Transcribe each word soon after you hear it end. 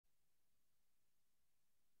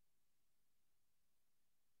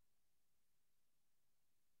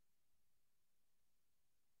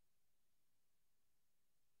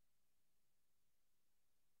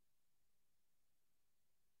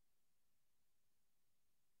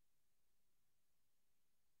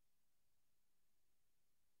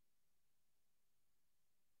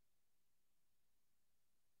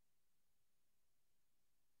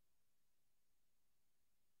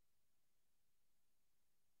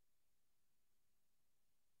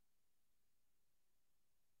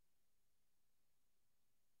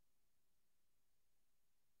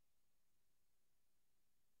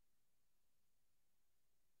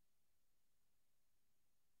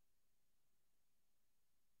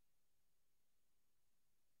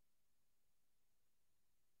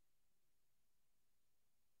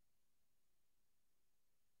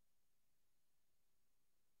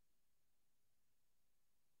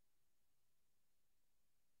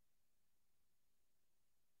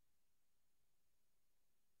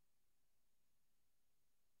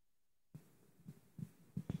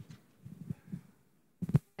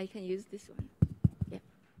I can use this one. Yeah.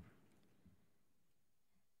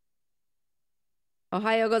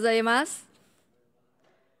 Ohayo gozaimasu.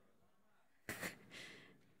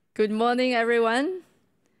 Good morning, everyone.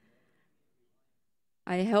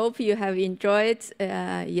 I hope you have enjoyed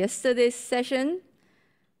yesterday's session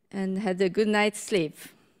and had a good night's sleep.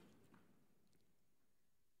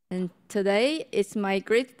 And today, it's my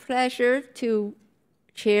great pleasure to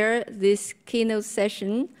chair this keynote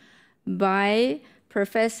session by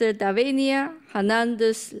Professor Davinia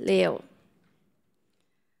Hernandez-Leo.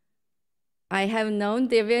 I have known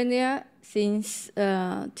Davinia since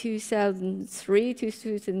 2003,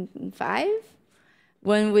 2005,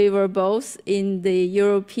 when we were both in the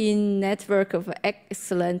European Network of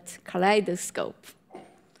Excellent Kaleidoscope,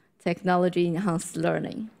 Technology-Enhanced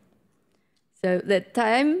Learning. So at that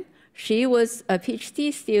time, she was a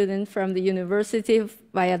PhD student from the University of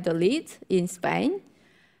Valladolid in Spain,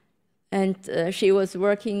 and she was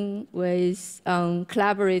working with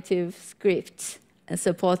collaborative scripts and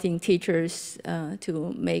supporting teachers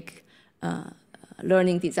to make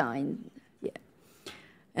learning design. Yeah.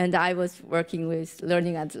 And I was working with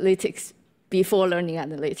learning analytics before learning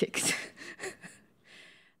analytics.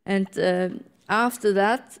 And after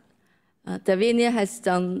that, Davinia has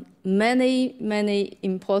done many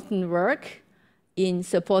important work in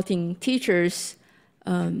supporting teachers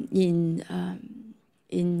in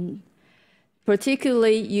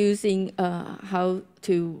particularly using how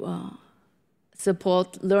to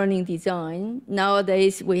support learning design.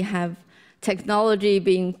 Nowadays, we have technology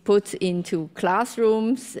being put into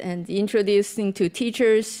classrooms and introduced into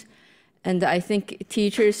teachers. And I think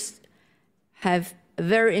teachers have a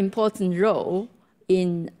very important role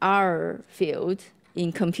in our field,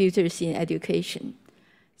 in computers in education.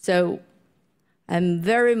 So I'm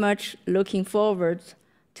very much looking forward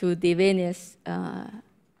to Davinia's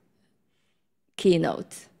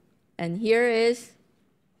keynote. And here is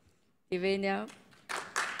Davinia.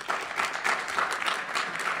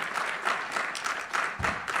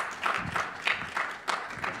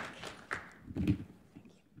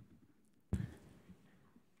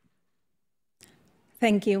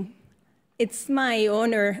 Thank you. It's my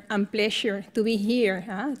honor and pleasure to be here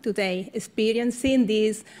today, experiencing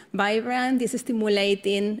this vibrant, this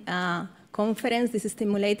stimulating conference, this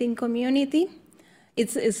stimulating community.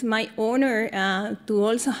 It's my honor to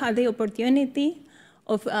also have the opportunity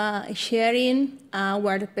of sharing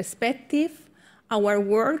our perspective, our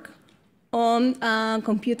work on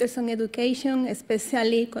computers and education,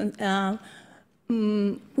 especially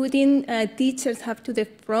putting teachers up to the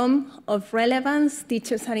front of relevance.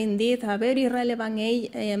 Teachers are indeed a very relevant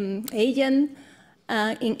agent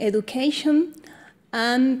in education.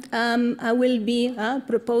 And I will be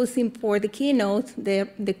proposing for the keynote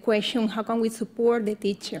the question, how can we support the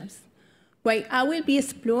teachers? While I will be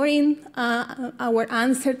exploring our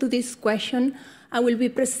answer to this question, I will be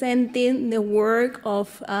presenting the work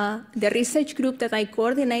of the research group that I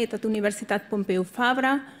coordinate at Universitat Pompeu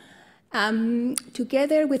Fabra,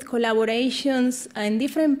 together with collaborations in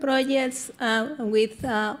different projects with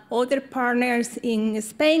other partners in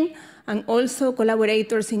Spain and also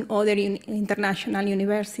collaborators in other international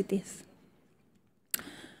universities.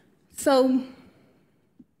 So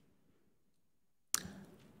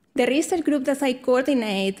the research group that I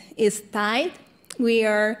coordinate is TIDE. We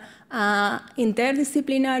are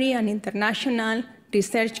interdisciplinary and international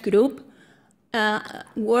research group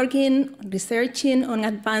researching on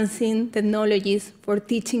advancing technologies for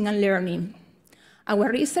teaching and learning. Our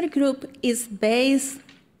research group is based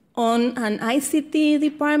on an ICT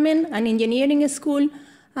department, an engineering school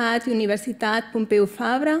at Universitat Pompeu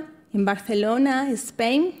Fabra in Barcelona,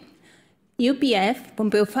 Spain. UPF,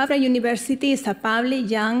 Pompeu Fabra University, is a public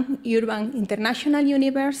young urban international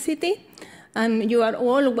university, and you are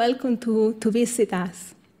all welcome to visit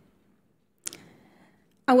us.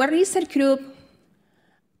 Our research group,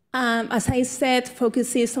 as I said,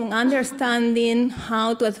 focuses on understanding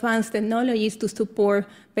how to advance technologies to support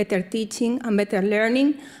better teaching and better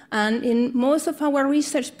learning. And in most of our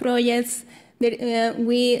research projects,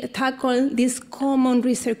 we tackle this common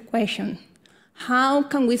research question: how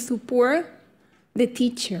can we support the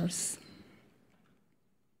teachers?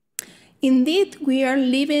 Indeed, we are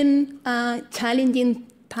living challenging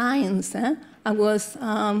times. I was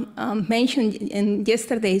mentioned in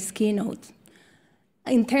yesterday's keynote.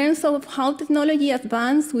 In terms of how technology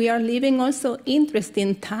advances, we are living also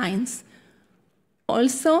interesting times,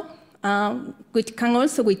 also, which can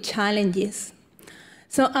also with challenges.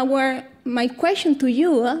 So my question to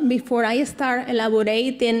you, before I start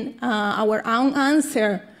elaborating our own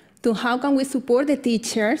answer to how can we support the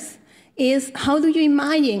teachers, is how do you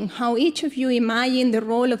imagine, how each of you imagine the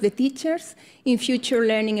role of the teachers in future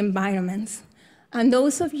learning environments. And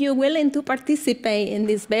those of you willing to participate in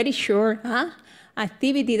this very short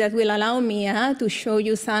activity that will allow me to show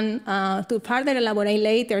you some, to further elaborate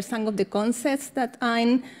later some of the concepts that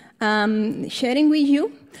I'm sharing with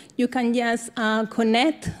you, you can just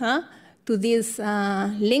connect to this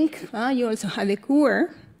link. You also have the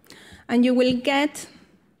QR, and you will get,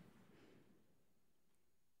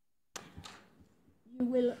 you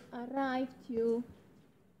will arrive to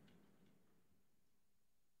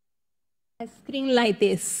a screen like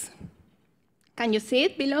this. Can you see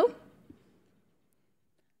it below?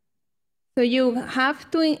 So you have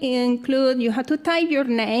to include, you have to type your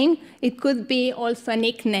name. It could be also a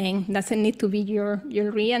nickname. Doesn't need to be your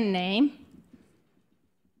real name.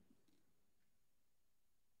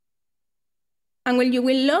 And when you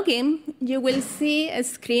will log in, you will see a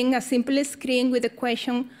screen, a simple screen with the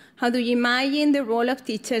question, how do you imagine the role of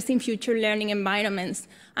teachers in future learning environments?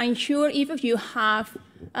 I'm sure if of you have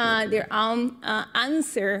their own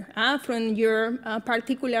answer from your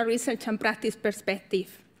particular research and practice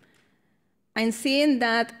perspective. I'm seeing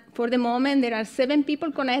that for the moment there are 7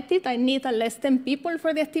 people connected. I need less than 10 people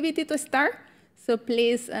for the activity to start. So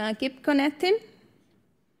please keep connecting.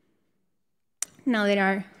 Now there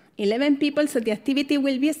are 11 people, so the activity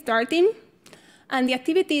will be starting. And the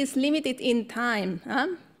activity is limited in time.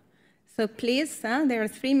 So please, there are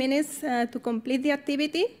 3 minutes to complete the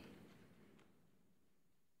activity.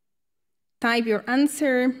 Type your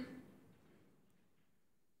answer.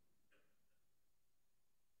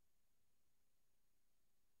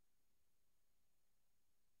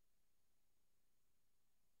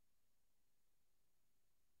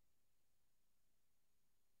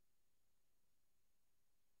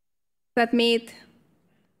 Submit.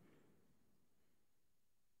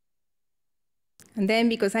 And then,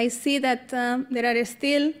 because I see that there are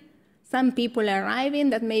still some people arriving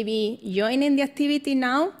that may be joining the activity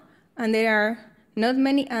now, and there are not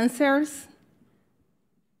many answers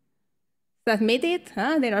submitted.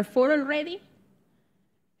 There are 4 already.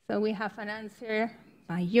 So we have an answer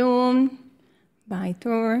by June, by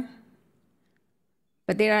Thor.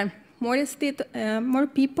 But there are more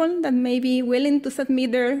people that may be willing to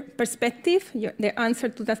submit their perspective, their answer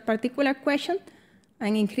to that particular question.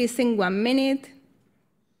 I'm increasing 1 minute.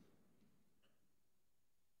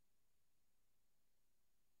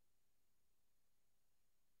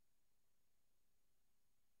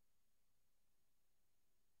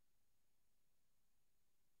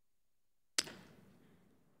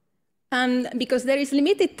 And because there is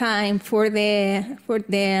limited time for the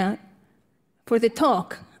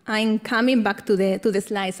talk, I'm coming back to the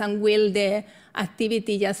slides, and will the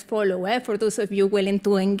activity just follow for those of you willing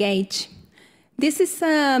to engage. This is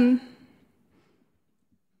a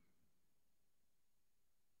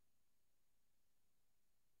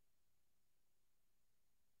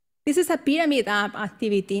pyramid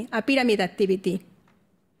activity, that I don't know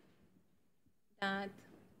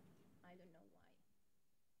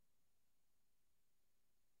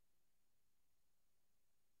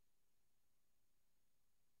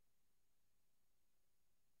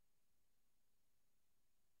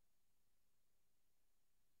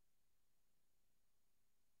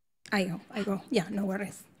why. I go. Yeah, no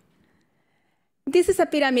worries. This is a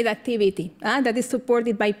pyramid activity that is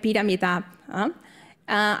supported by Pyramid App.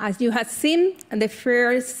 As you have seen, the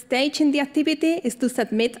first stage in the activity is to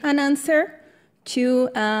submit an answer to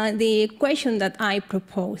the question that I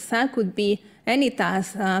propose. Could be any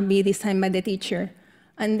task be designed by the teacher.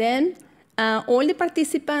 And then all the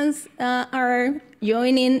participants are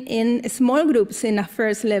joining in small groups in the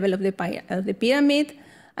first level of the pyramid.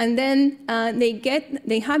 And then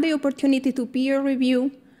they have the opportunity to peer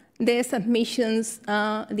review the submissions,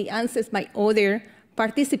 the answers by other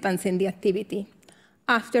participants in the activity.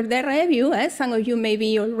 After the review, some of you may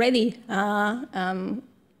be already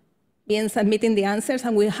been submitting the answers,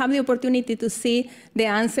 and will have the opportunity to see the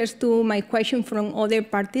answers to my question from other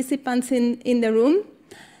participants in the room.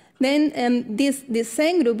 Then this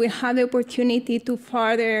same group will have the opportunity to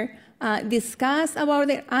further discuss about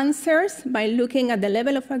their answers by looking at the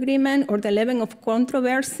level of agreement or the level of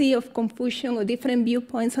controversy, of confusion, or different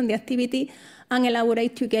viewpoints on the activity, and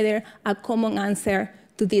elaborate together a common answer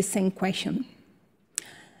to this same question.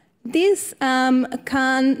 This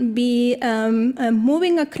can be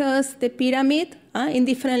moving across the pyramid in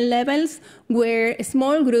different levels, where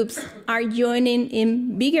small groups are joining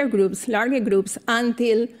in bigger groups, larger groups,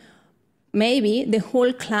 until maybe the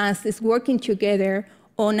whole class is working together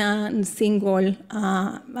on a single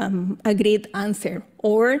agreed answer,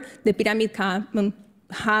 or the pyramid can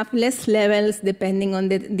have less levels depending on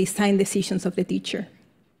the design decisions of the teacher.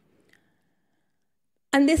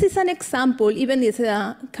 And this is an example, even it's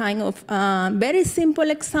a kind of very simple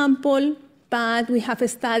example, but we have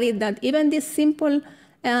studied that even this simple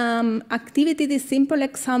activity, this simple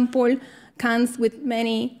example, comes with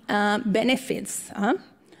many benefits.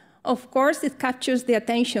 Of course, it captures the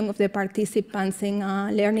attention of the participants in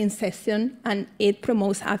a learning session, and it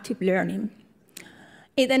promotes active learning.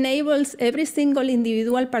 It enables every single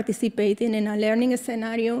individual participating in a learning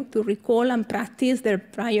scenario to recall and practice their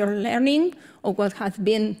prior learning or what has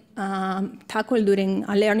been tackled during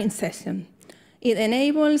a learning session. It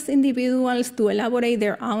enables individuals to elaborate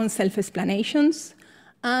their own self-explanations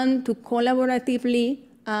and to collaboratively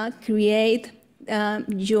create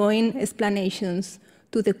joint explanations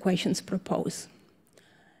to the questions proposed.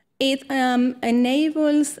 It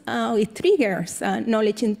enables, it triggers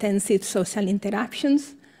knowledge-intensive social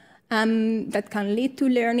interactions that can lead to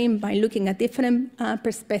learning by looking at different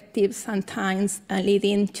perspectives, sometimes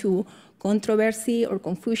leading to controversy or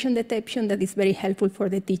confusion detection that is very helpful for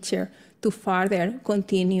the teacher to further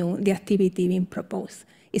continue the activity being proposed.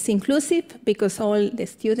 It's inclusive because all the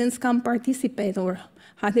students can participate or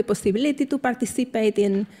have the possibility to participate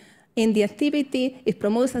in the activity. It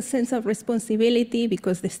promotes a sense of responsibility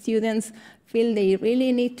because the students feel they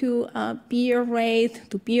really need to peer rate,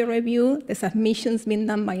 to peer review the submissions being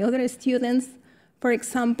done by other students, for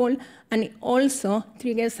example, and it also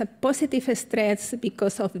triggers a positive stress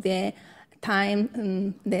because of the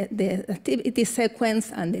time, the activity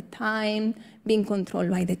sequence and the time being controlled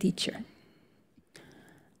by the teacher.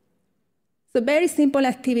 So very simple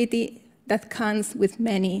activity that comes with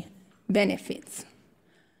many benefits.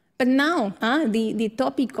 But now, the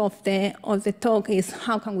topic of the talk is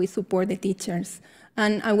how can we support the teachers?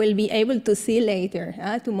 And I will be able to see later,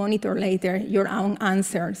 to monitor later your own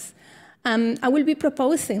answers. I will be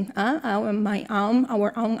proposing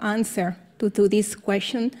our own answer to this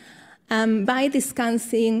question by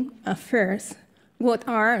discussing first what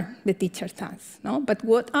are the teacher tasks, no? But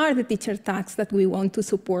what are the teacher tasks that we want to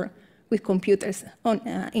support with computers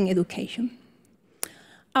in education?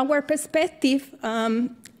 Our perspective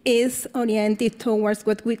is oriented towards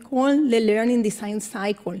what we call the learning design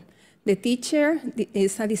cycle. The teacher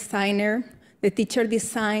is a designer. The teacher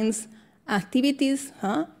designs activities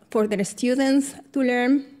for their students to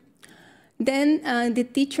learn. Then the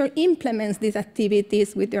teacher implements these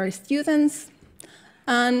activities with their students,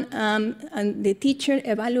 and the teacher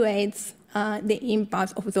evaluates the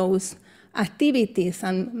impact of those activities,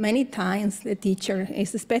 and many times the teacher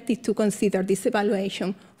is expected to consider this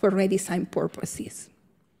evaluation for redesign purposes.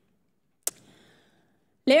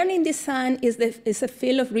 Learning design is a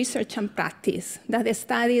field of research and practice that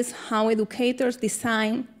studies how educators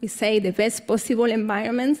design, we say, the best possible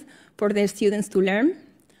environments for their students to learn.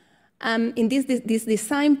 In this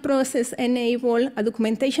design process enable a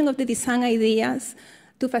documentation of the design ideas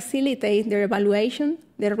to facilitate their evaluation,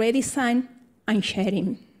 their redesign, and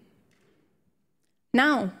sharing.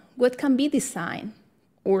 Now, what can be designed?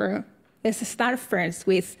 Or let's start first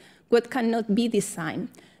with what cannot be designed.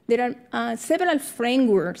 There are several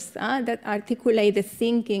frameworks that articulate the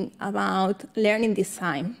thinking about learning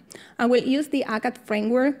design. I will use the ACAD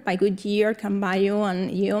framework by Goodyear, Camballo,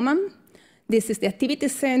 and Yeoman. This is the Activity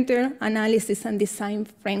Center Analysis and Design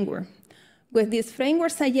Framework. What this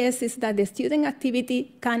framework suggests is that the student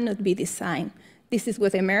activity cannot be designed. This is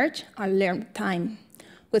what emerged at learn time.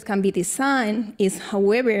 What can be designed is,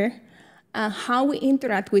 however, how we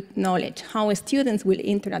interact with knowledge, how students will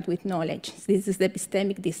interact with knowledge. This is the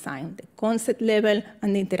epistemic design, the concept level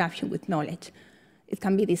and the interaction with knowledge. It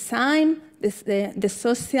can be designed, the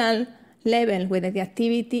social level, whether the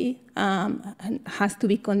activity has to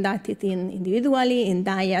be conducted individually, in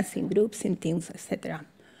dyads, in groups, in teams, etc.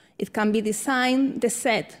 It can be designed, the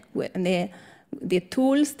set, the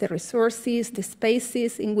tools, the resources, the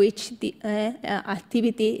spaces in which the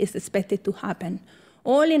activity is expected to happen,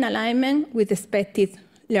 all in alignment with expected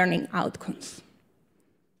learning outcomes.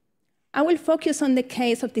 I will focus on the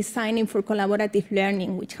case of designing for collaborative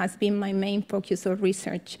learning, which has been my main focus of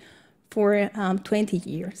research for 20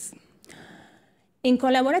 years. In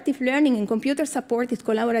collaborative learning, in computer-supported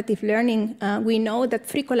collaborative learning, we know that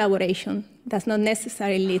free collaboration does not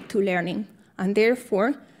necessarily lead to learning, and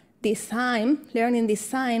therefore, learning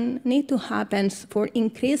design needs to happen for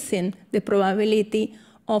increasing the probability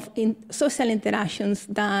of social interactions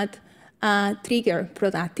that trigger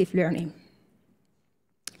productive learning.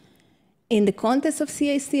 In the context of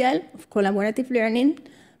CACL, of collaborative learning,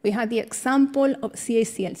 we have the example of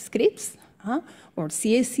CACL scripts, or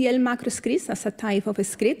CACL macro scripts as a type of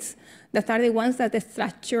scripts that are the ones that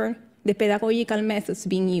structure the pedagogical methods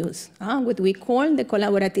being used, what we call the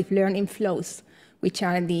collaborative learning flows, which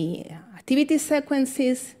are the activity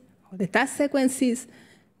sequences, or the task sequences,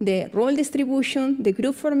 the role distribution, the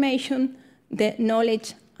group formation, the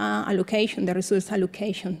knowledge allocation, the resource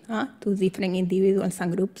allocation to different individuals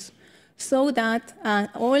and groups, so that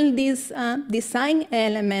all these design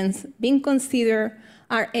elements being considered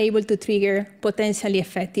are able to trigger potentially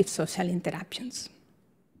effective social interactions.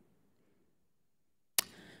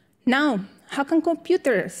 Now, how can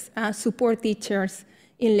computers support teachers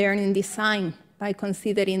in learning design by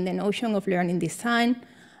considering the notion of learning design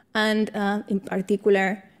and, in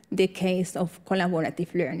particular, the case of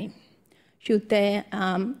collaborative learning? Should the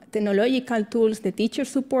technological tools, the teacher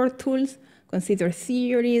support tools, consider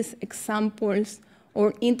theories, examples,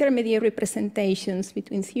 or intermediate representations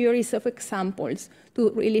between theories of examples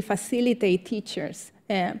to really facilitate teachers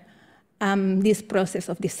this process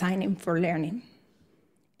of designing for learning?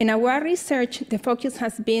 In our research, the focus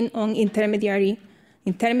has been on intermediate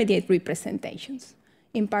representations.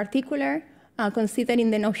 In particular, considering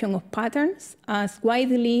the notion of patterns as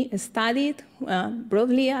widely studied,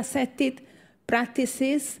 broadly accepted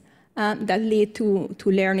practices that lead to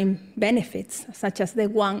learning benefits, such as the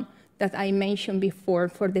one that I mentioned before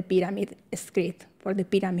for the pyramid script, for the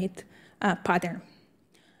pyramid pattern.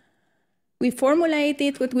 We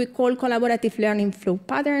formulated what we call collaborative learning flow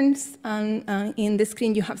patterns. And in the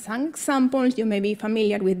screen, you have some examples. You may be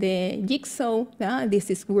familiar with the jigsaw. This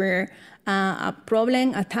is where a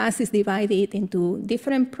problem, a task is divided into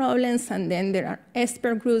different problems, and then there are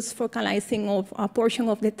expert groups focalizing on a portion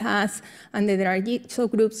of the task, and then there are jigsaw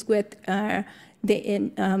groups with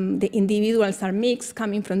the individuals are mixed,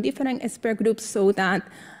 coming from different expert groups, so that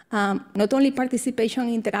not only participation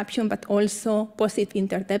and interaction, but also positive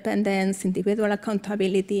interdependence, individual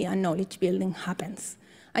accountability, and knowledge building happens.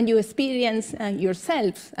 And you experience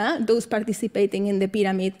yourselves, those participating in the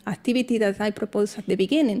pyramid activity that I proposed at the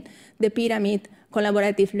beginning, the pyramid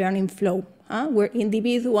collaborative learning flow, where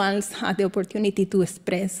individuals have the opportunity to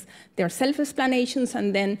express their self-explanations,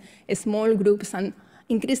 and then small groups and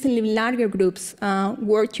increasingly larger groups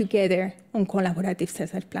work together on collaborative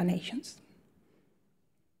self-explanations.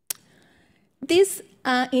 These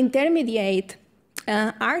intermediate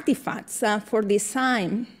artifacts for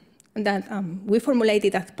design that we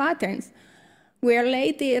formulated as patterns were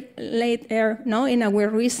later in our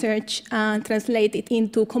research translated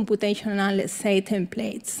into computational, let's say,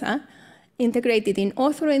 templates, integrated in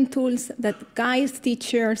authoring tools that guide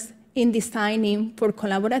teachers in designing for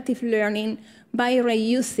collaborative learning by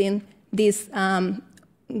reusing these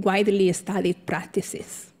widely studied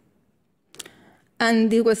practices.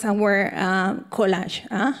 And this was our collage,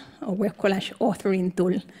 our collage authoring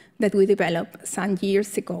tool that we developed some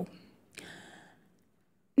years ago.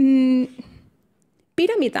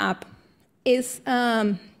 Pyramid App is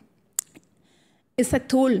a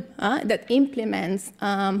tool that implements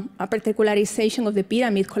a particularization of the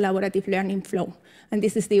pyramid collaborative learning flow. And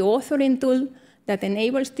this is the authoring tool that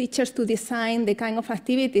enables teachers to design the kind of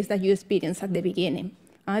activities that you experience at the beginning.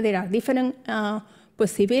 There are different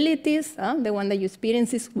possibilities. The one that you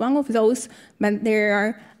experience is one of those, but there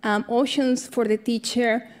are options for the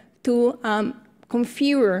teacher to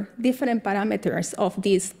configure different parameters of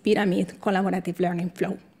this pyramid collaborative learning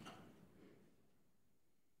flow.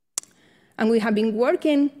 And we have been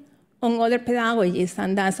working on other pedagogies,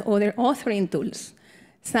 and that's other authoring tools,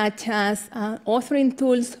 such as authoring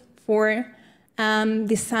tools for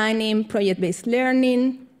designing project-based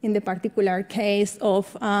learning, in the particular case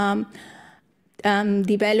of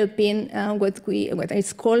developing what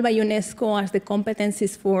is called by UNESCO as the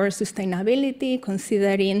competencies for sustainability,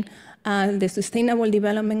 considering the Sustainable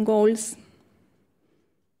Development Goals.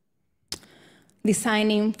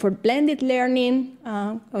 Designing for blended learning,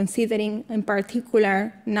 considering in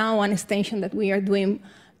particular now an extension that we are doing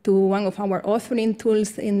to one of our authoring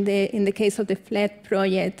tools in the case of the FLED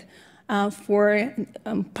project for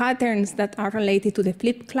patterns that are related to the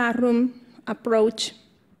flipped classroom approach.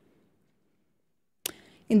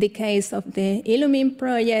 In the case of the Illumine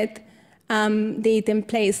project, the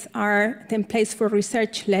templates are templates for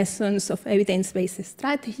research lessons of evidence-based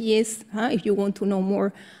strategies. If you want to know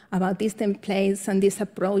more about these templates and this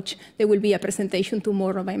approach, there will be a presentation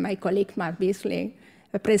tomorrow by my colleague Mark Beasley,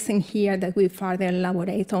 present here, that will further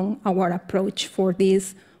elaborate on our approach for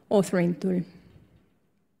this authoring tool.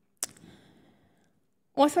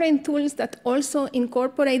 Authoring tools that also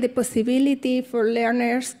incorporate the possibility for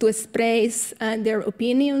learners to express their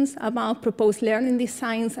opinions about proposed learning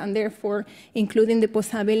designs, and therefore including the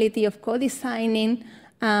possibility of co-designing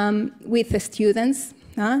with the students.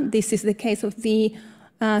 This is the case of the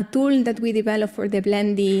tool that we developed for the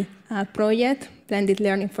Blendy project, Blended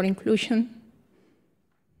Learning for Inclusion,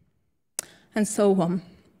 and so on.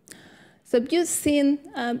 So you've seen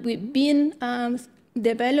we've been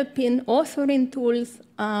developing authoring tools,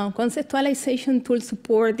 conceptualization tools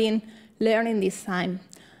supporting learning design.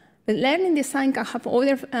 But learning design can have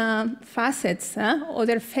other facets,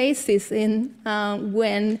 other phases in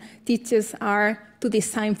when teachers are to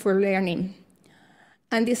design for learning.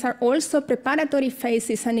 And these are also preparatory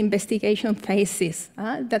phases and investigation phases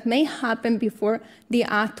that may happen before the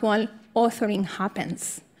actual authoring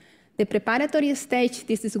happens. The preparatory stage,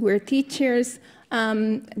 this is where teachers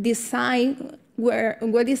decide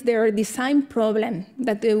what is their design problem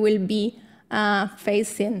that they will be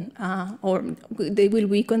facing or they will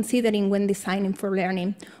be considering when designing for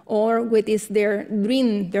learning, or what is their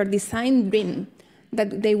dream, their design dream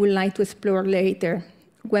that they would like to explore later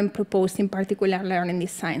when proposing particular learning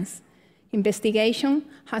designs. Investigation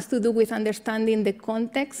has to do with understanding the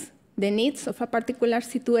context, the needs of a particular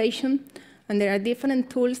situation, and there are different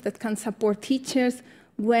tools that can support teachers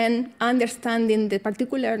when understanding the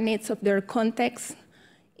particular needs of their context.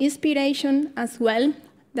 Inspiration as well,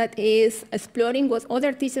 that is exploring what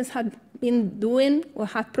other teachers have been doing or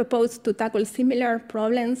have proposed to tackle similar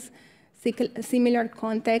problems, similar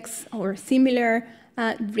contexts, or similar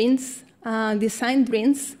dreams, design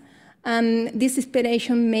dreams. This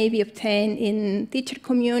inspiration may be obtained in teacher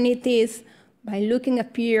communities by looking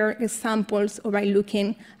at peer examples or by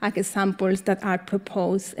looking at examples that are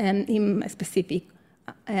proposed in specific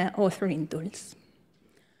authoring tools.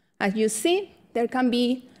 As you see, there can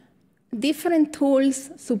be different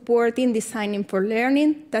tools supporting designing for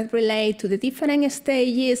learning that relate to the different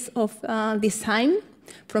stages of design,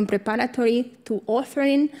 from preparatory to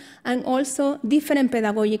authoring, and also different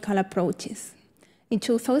pedagogical approaches. In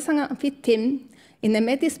 2015, in the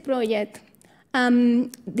METIS project,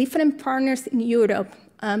 different partners in Europe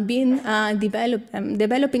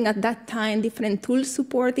developing at that time different tools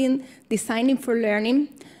supporting designing for learning.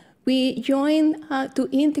 We joined to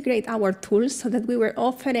integrate our tools so that we were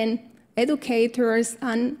offering educators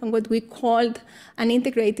and what we called an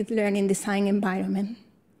integrated learning design environment,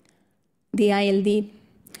 the ILD.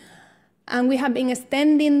 And we have been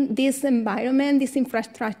extending this environment, this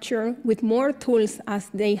infrastructure, with more tools as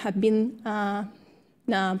they have been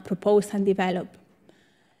proposed and developed.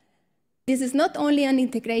 This is not only an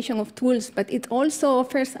integration of tools, but it also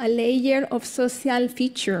offers a layer of social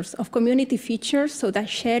features, of community features, so that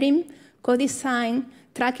sharing, co-design,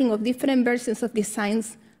 tracking of different versions of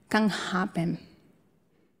designs can happen.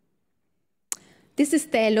 This is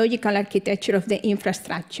the logical architecture of the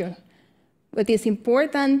infrastructure. What is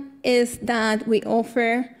important is that we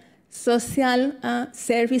offer social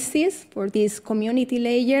services for this community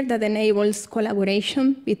layer that enables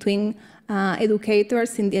collaboration between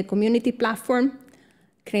educators in the community platform,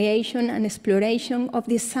 creation and exploration of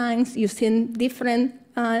designs using different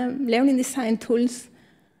learning design tools,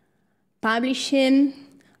 publishing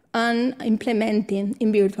and implementing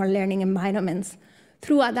in virtual learning environments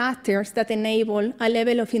through adapters that enable a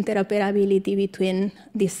level of interoperability between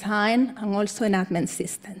design and also enactment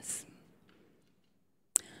systems.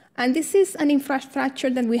 And this is an infrastructure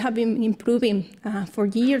that we have been improving for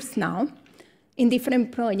years now in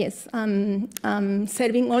different projects,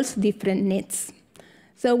 serving also different needs.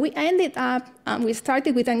 So we ended up, we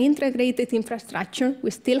started with an integrated infrastructure.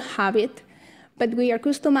 We still have it, but we are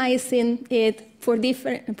customizing it for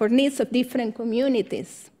needs of different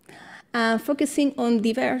communities, focusing on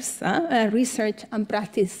diverse research and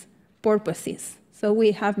practice purposes. So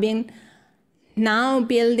we have been now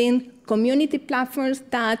building community platforms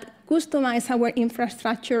that customize our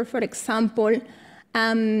infrastructure, for example,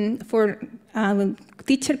 for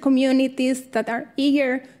teacher communities that are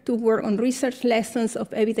eager to work on research lessons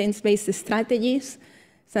of evidence-based strategies,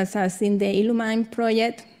 such as in the Illumine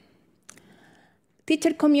project.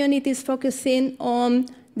 Teacher communities focusing on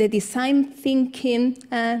the design thinking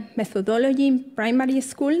methodology in primary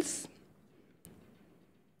schools.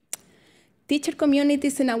 Teacher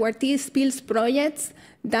communities in our T-Skills projects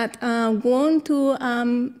that want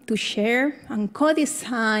to share and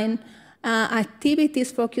co-design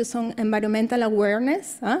activities focused on environmental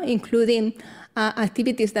awareness, including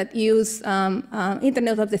activities that use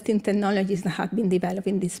Internet of the Things technologies that have been developed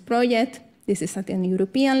in this project. This is at an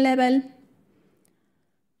European level.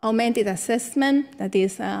 Augmented assessment, that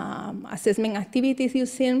is assessment activities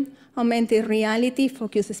using augmented reality,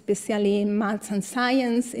 focused especially in maths and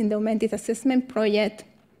science in the augmented assessment project.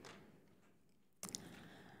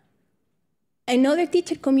 Another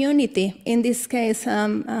teacher community, in this case,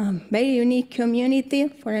 very unique community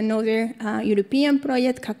for another European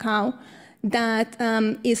project, Cacao, that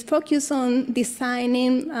is focused on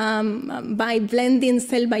designing by blending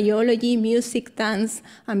cell biology, music, dance,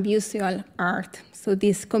 and visual art. So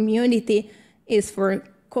this community is for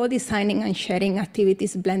co-designing and sharing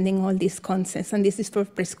activities, blending all these concepts, and this is for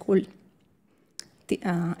preschool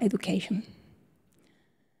education.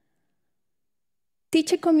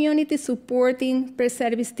 Teacher community supporting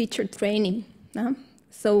pre-service teacher training.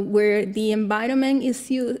 So where the environment is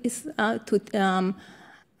used to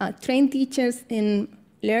train teachers in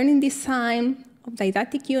learning design of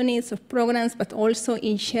didactic units, of programs, but also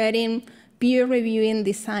in sharing, peer reviewing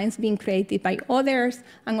designs being created by others,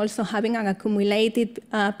 and also having an accumulated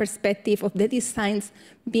perspective of the designs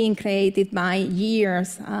being created by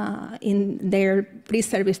years in their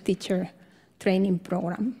pre-service teacher training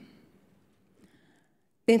program.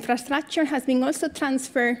 The infrastructure has been also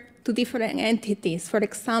transferred to different entities, for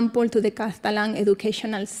example, to the Catalan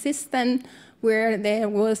educational system, where there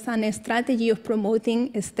was a strategy of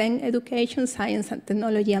promoting STEM education, science and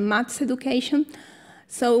technology and maths education.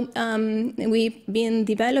 So we've been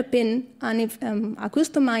developing a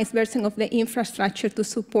customized version of the infrastructure to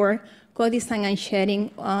support co-design and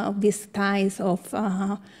sharing of these types of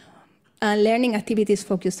learning activities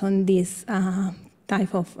focused on this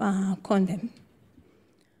type of content.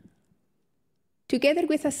 Together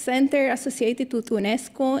with a center associated to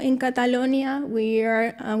UNESCO in Catalonia, we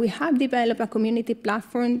have developed a community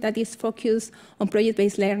platform that is focused on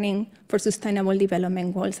project-based learning for sustainable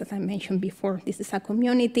development goals, as I mentioned before. This is a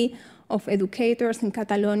community of educators in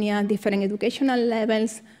Catalonia, different educational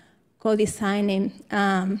levels, co-designing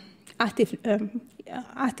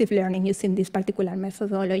active learning using this particular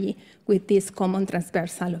methodology with this common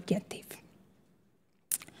transversal objective.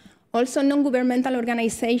 Also, non-governmental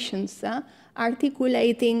organizations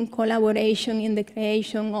articulating collaboration in the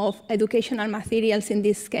creation of educational materials, in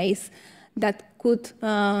this case, that could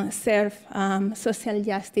serve social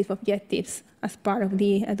justice objectives as part of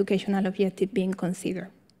the educational objective being considered.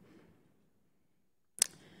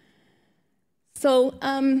 So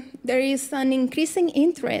there is an increasing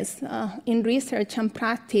interest in research and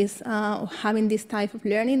practice of having this type of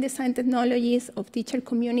learning design technologies of teacher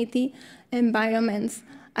community environments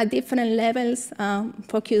at different levels,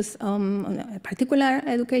 focus on particular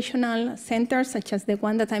educational centers, such as the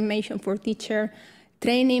one that I mentioned for teacher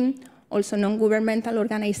training, also non-governmental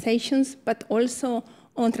organizations, but also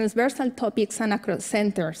on transversal topics and across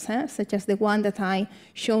centers, such as the one that I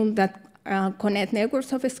showed that connect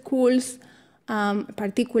networks of schools,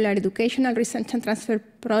 particular educational research and transfer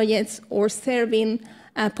projects, or serving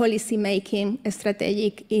policy-making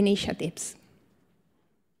strategic initiatives.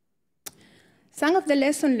 Some of the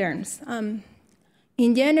lessons learned.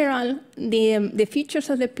 In general, the features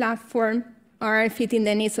of the platform are fitting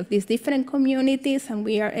the needs of these different communities, and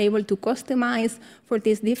we are able to customize for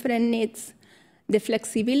these different needs. The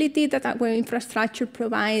flexibility that our infrastructure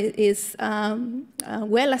provides is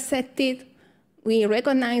well accepted. We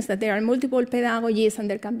recognize that there are multiple pedagogies and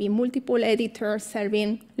there can be multiple editors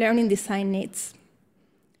serving learning design needs.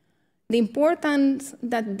 The importance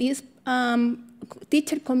that these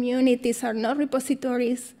teacher communities are not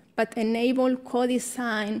repositories, but enable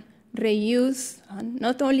co-design, reuse, and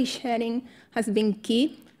not only sharing has been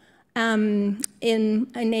key in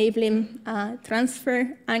enabling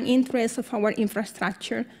transfer and interest of our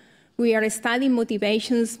infrastructure. We are studying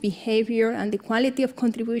motivations, behavior, and the quality of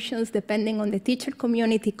contributions depending on the teacher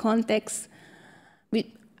community context.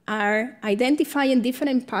 We are identifying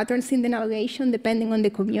different patterns in the navigation depending on the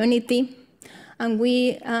community. And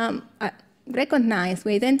we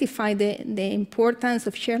identify the importance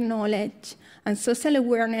of shared knowledge and social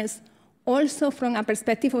awareness also from a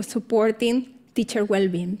perspective of supporting teacher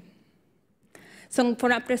well-being. So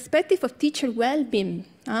from a perspective of teacher well-being,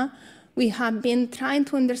 we have been trying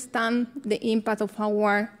to understand the impact of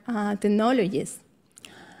our technologies.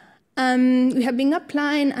 We have been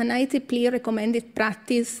applying an IEEE recommended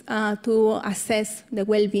practice to assess the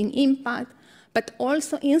well-being impact, but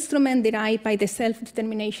also instruments derived by the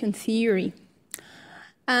self-determination theory.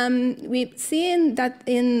 We've seen that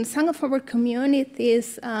in some of our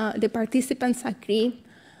communities, the participants agree,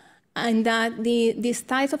 and that these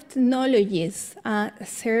types of technologies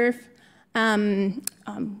help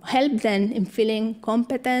them in feeling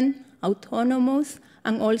competent, autonomous,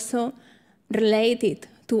 and also related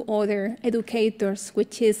to other educators,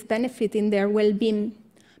 which is benefiting their well-being.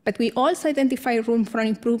 But we also identify room for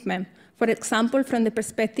improvement, for example, from the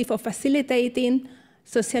perspective of facilitating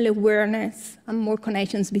social awareness and more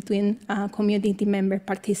connections between community member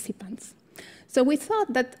participants. So we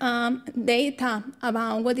thought that data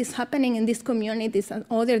about what is happening in these communities and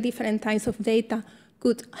other different types of data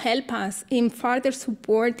could help us in further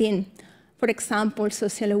supporting for example,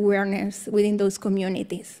 social awareness within those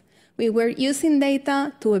communities. We were using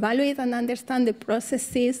data to evaluate and understand the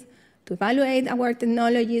processes, to evaluate our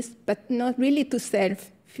technologies, but not really to serve,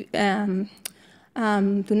 to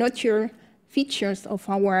nurture features of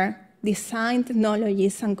our design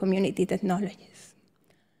technologies and community technologies.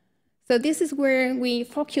 So this is where we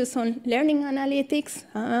focus on learning analytics.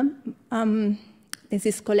 This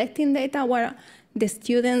is collecting data where the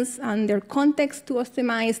students and their context to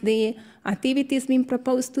optimize the activities being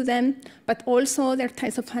proposed to them, but also other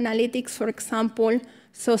types of analytics, for example,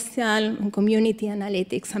 social and community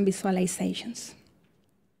analytics and visualizations.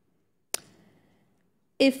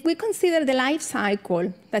 If we consider the life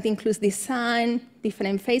cycle that includes design,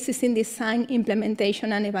 different phases in design,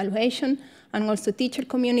 implementation and evaluation, and also teacher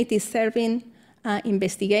community serving,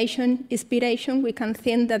 investigation, inspiration, we can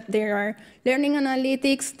think that there are learning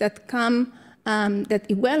analytics that come that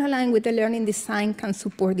well aligned with the learning design can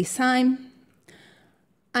support design.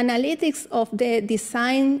 Analytics of the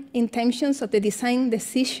design intentions, of the design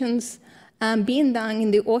decisions being done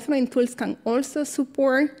in the authoring tools can also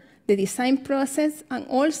support the design process, and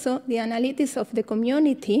also the analytics of the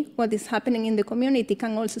community, what is happening in the community,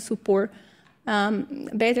 can also support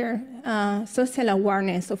better social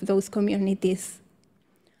awareness of those communities.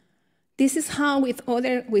 This is how, with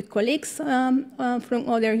colleagues from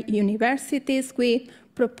other universities, we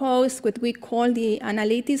propose what we call the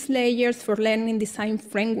analytics layers for learning design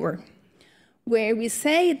framework, where we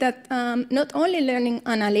say that not only learning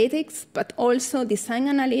analytics, but also design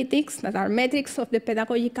analytics, that are metrics of the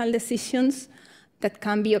pedagogical decisions that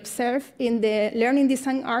can be observed in the learning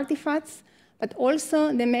design artifacts, but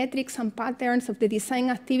also the metrics and patterns of the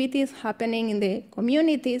design activities happening in the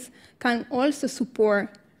communities can also support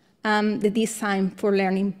the design for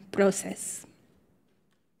learning process.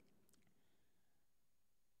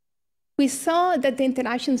 We saw that the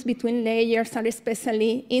interactions between layers are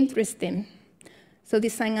especially interesting. So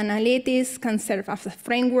design analytics can serve as a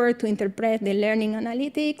framework to interpret the learning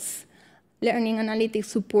analytics. Learning analytics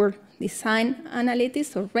support design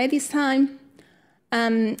analytics or redesign,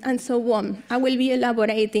 and so on. I will be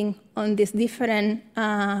elaborating on these different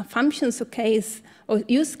functions or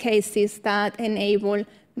use cases that enable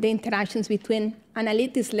the interactions between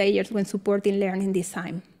analytics layers when supporting learning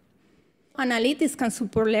design. Analytics can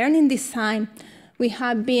support learning design. We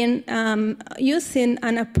have been using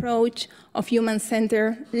an approach of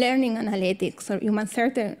human-centered learning analytics or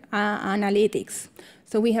human-centered analytics.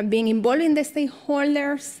 So we have been involving the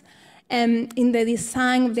stakeholders in the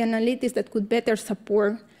design of the analytics that could better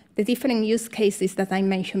support the different use cases that I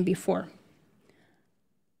mentioned before.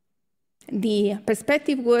 The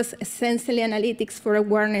perspective was essentially analytics for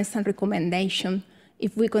awareness and recommendation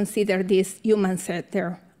if we consider this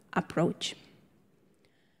human-centered approach.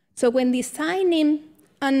 So when designing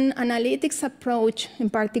an analytics approach, in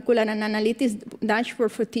particular an analytics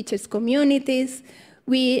dashboard for teachers' communities,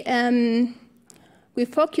 we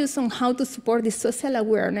focus on how to support the social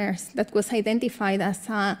awareness that was identified as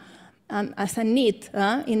a need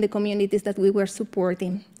in the communities that we were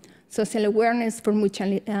supporting. Social awareness for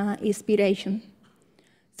mutual inspiration.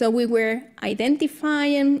 So we were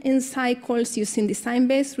identifying in cycles using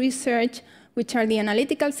design-based research, which are the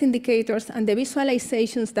analytical indicators and the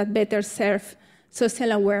visualizations that better serve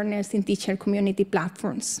social awareness in teacher community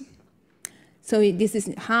platforms. So this is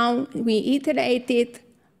how we iterated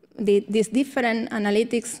these different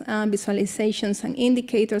analytics, visualizations, and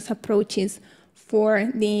indicators approaches for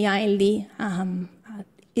the ILD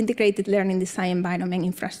integrated learning design environment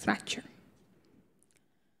infrastructure.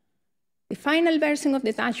 The final version of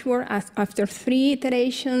the dashboard, after 3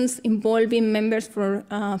 iterations involving members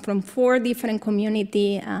from 4 different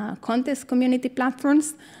community context community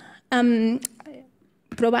platforms,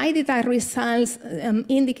 provided our results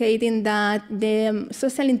indicating that the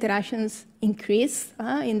social interactions increase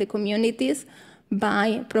in the communities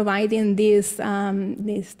by providing these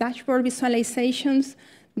dashboard visualizations,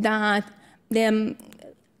 that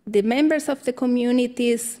the members of the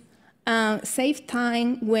communities save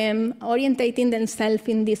time when orientating themselves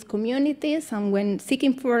in these communities and when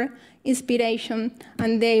seeking for inspiration,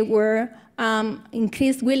 and they were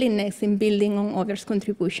increased willingness in building on others'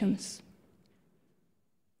 contributions.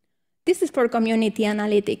 This is for community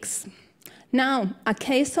analytics. Now, a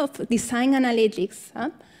case of design analytics.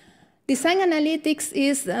 Design analytics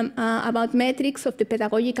is about metrics of the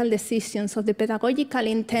pedagogical decisions, of the pedagogical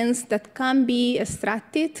intents that can be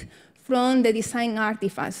extracted from the design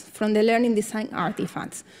artifacts, from the learning design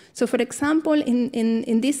artifacts. So for example,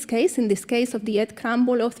 in this case of the Ed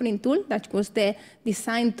Crumble authoring tool, that was the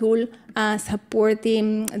design tool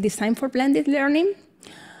supporting design for blended learning,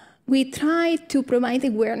 we try to provide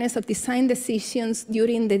awareness of design decisions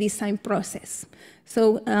during the design process.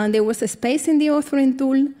 So there was a space in the authoring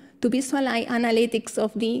tool to visualize analytics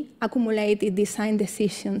of the accumulated design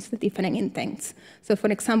decisions, the different intents. So for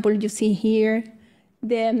example, you see here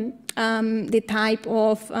the type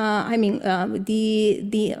of, the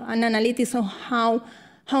analytics of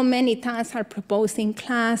how many tasks are proposed in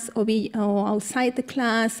class or outside the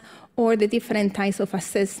class, or the different types of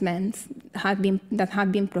assessments that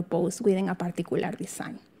have been proposed within a particular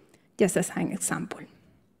design, just as an example.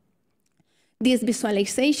 These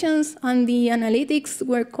visualizations and the analytics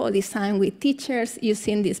were co-designed with teachers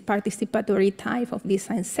using this participatory type of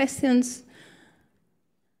design sessions.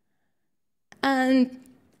 And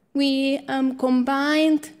we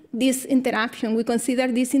combined this interaction. We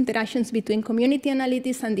consider these interactions between community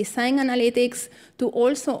analytics and design analytics to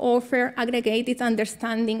also offer aggregated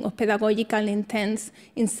understanding of pedagogical intents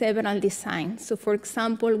in several designs. So for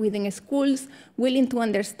example, within schools, willing to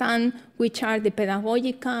understand which are the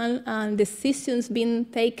pedagogical decisions being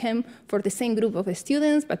taken for the same group of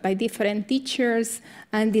students, but by different teachers,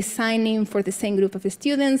 and designing for the same group of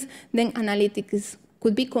students, then analytics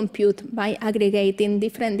could be computed by aggregating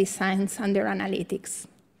different designs under analytics.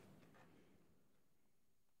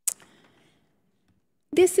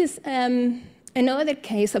 This is another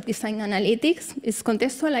case of design analytics. It's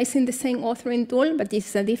contextualizing the same authoring tool, but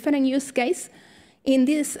it's a different use case. In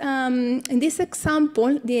this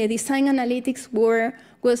example, the design analytics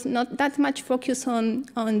was not that much focused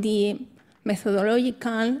on the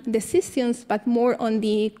methodological decisions, but more on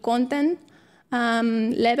the content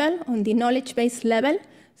level, on the knowledge-based level.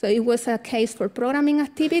 So it was a case for programming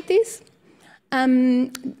activities.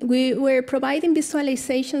 We were providing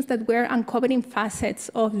visualizations that were uncovering facets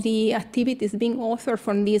of the activities being authored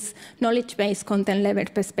from this knowledge-based content level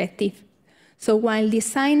perspective. So while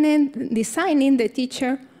designing, the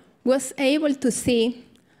teacher was able to see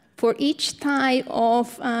for each type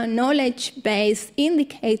of knowledge-based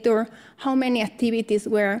indicator how many activities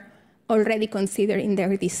were already considered in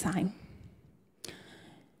their design.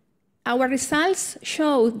 Our results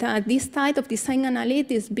show that this type of design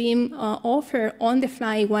analytics being offered on the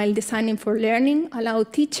fly while designing for learning allow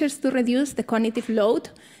teachers to reduce the cognitive load,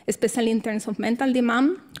 especially in terms of mental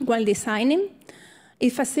demand while designing. It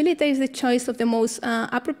facilitates the choice of the most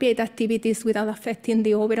appropriate activities without affecting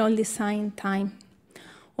the overall design time.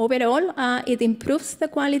 Overall, it improves the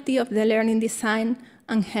quality of the learning design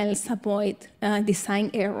and helps avoid design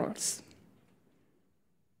errors.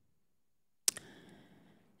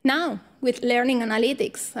 Now, with learning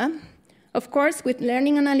analytics. Of course, with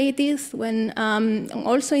learning analytics, when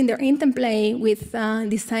also in their interplay with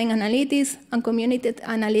design analytics and community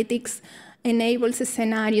analytics enables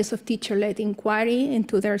scenarios of teacher-led inquiry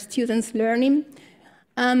into their students' learning,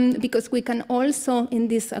 because we can also, in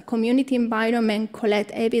this community environment, collect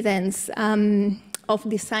evidence of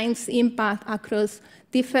design's impact across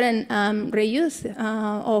different reuse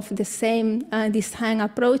of the same design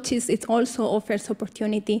approaches. It also offers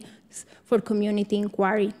opportunities for community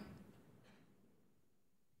inquiry.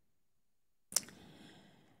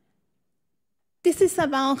 This is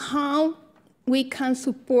about how we can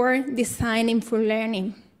support designing for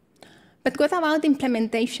learning. But what about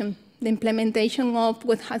implementation? The implementation of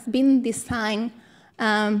what has been designed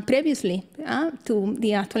previously to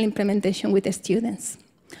the actual implementation with the students.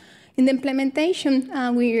 In the implementation,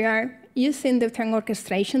 we are using the term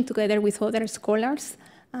orchestration together with other scholars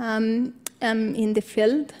in the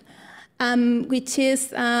field, which is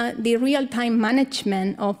the real-time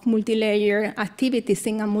management of multi-layer activities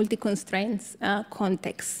in a multi-constraints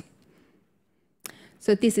context.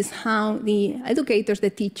 So this is how the educators, the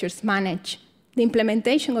teachers, manage the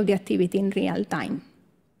implementation of the activity in real time.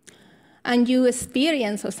 And you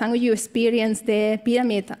experience, or some of you experience, the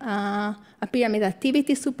pyramid, a pyramid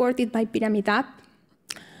activity supported by Pyramid App.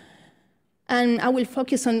 And I will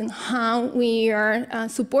focus on how we are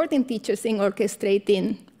supporting teachers in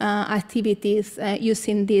orchestrating activities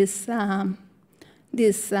using this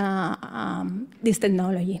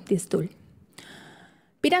technology, this tool.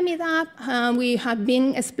 Pyramid App, we have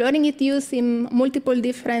been exploring its use in multiple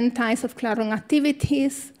different types of classroom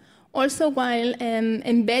activities, also while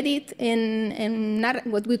embedded in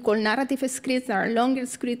what we call narrative scripts, are longer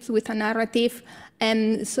scripts with a narrative,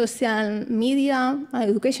 and social media,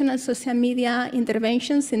 educational social media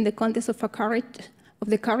interventions in the context of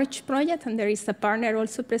the Courage project, and there is a partner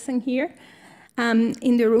also present here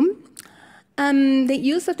in the room. The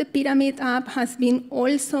use of the Pyramid App has been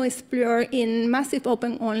also explored in massive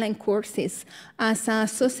open online courses as a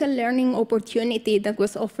social learning opportunity that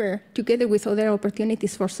was offered together with other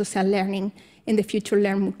opportunities for social learning in the Future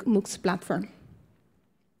Learn MOOCs platform.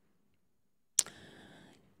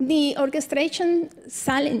 The orchestration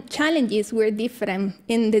challenges were different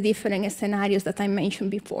in the different scenarios that I mentioned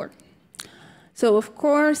before. So of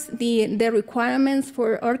course, the requirements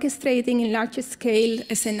for orchestrating in large-scale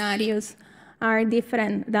scenarios are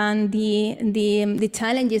different than the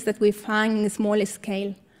challenges that we find in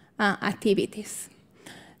small-scale activities.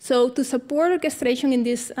 So to support orchestration in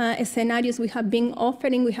these scenarios, we have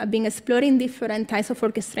been exploring different types of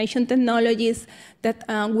orchestration technologies that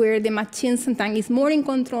where the machine sometimes is more in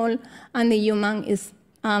control and the human is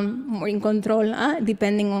more in control,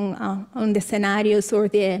 depending on the scenarios or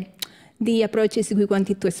the approaches we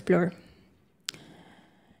wanted to explore.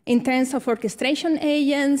 In terms of orchestration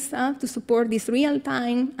agents, to support this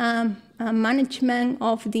real-time management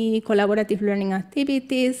of the collaborative learning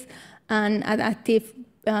activities and adaptive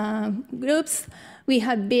groups, we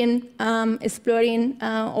have been exploring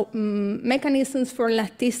mechanisms for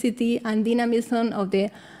elasticity and dynamism of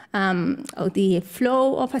the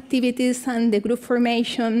flow of activities and the group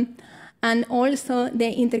formation, and also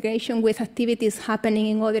the integration with activities happening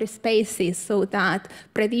in other spaces, so that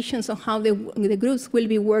predictions of how the groups will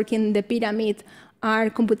be working in the pyramid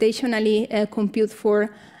are computationally computed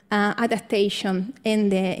for adaptation in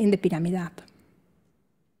the pyramid app.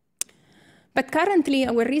 But currently,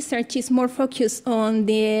 our research is more focused on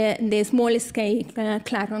the small-scale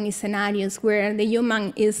classroom scenarios where the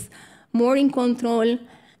human is more in control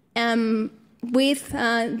with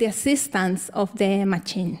the assistance of the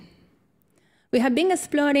machine. We have been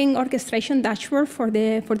exploring orchestration dashboard for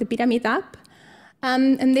the pyramid app,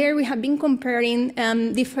 and there we have been comparing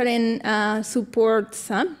different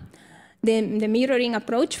supports. The mirroring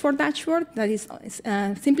approach for dashboard, that is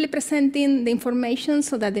simply presenting the information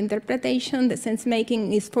so that the interpretation, the sense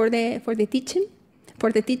making is for the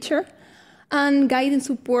teacher, and guidance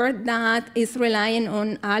support that is relying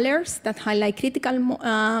on alerts that highlight critical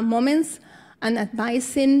moments and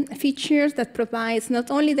advising features that provides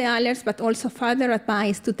not only the alerts but also further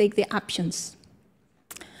advice to take the actions.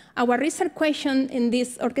 Our research question in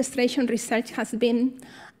this orchestration research has been,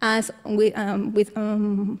 as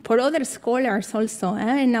for other scholars also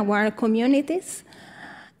in our communities,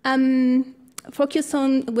 focus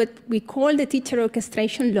on what we call the teacher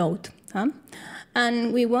orchestration load.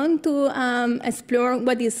 And we want to explore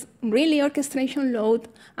what is really orchestration load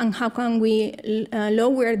and how can we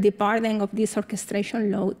lower the burden of this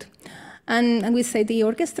orchestration load. And we say the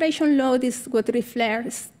orchestration load is what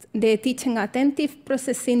reflects the teaching attentive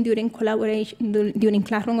processing during collaboration, during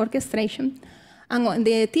classroom orchestration. And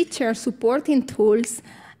the teacher supporting tools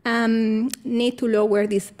need to lower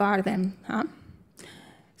this burden.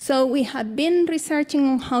 So we have been researching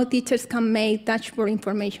on how teachers can make dashboard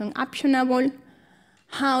information actionable,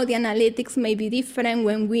 how the analytics may be different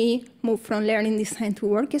when we move from learning design to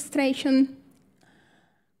orchestration,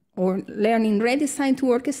 or learning redesign to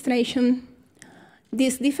orchestration.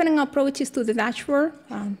 These different approaches to the dashboard,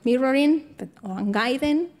 mirroring and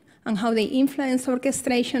guiding, and how they influence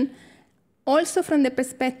orchestration, also from the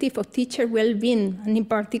perspective of teacher well-being, and in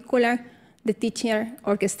particular, the teacher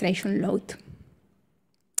orchestration load.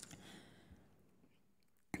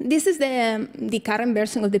 This is the current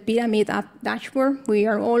version of the pyramid app dashboard. We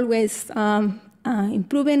are always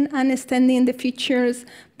improving and extending the features,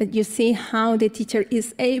 but you see how the teacher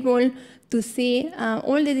is able to see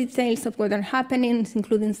all the details of what are happening,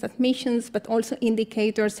 including submissions, but also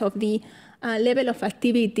indicators of the level of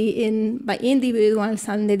activity by individuals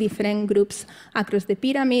and the different groups across the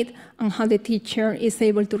pyramid, and how the teacher is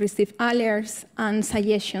able to receive alerts and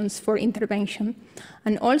suggestions for intervention,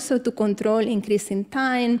 and also to control increasing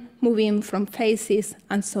time, moving from phases,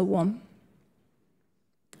 and so on.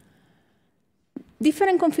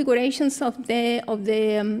 Different configurations of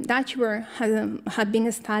the dashboard have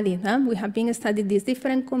been studied. We have been studying these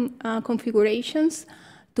different configurations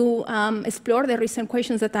to explore the recent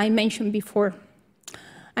questions that I mentioned before.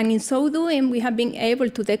 And in so doing, we have been able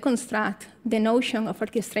to deconstruct the notion of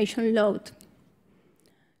orchestration load.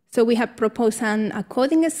 So we have proposed a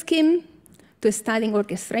coding scheme to study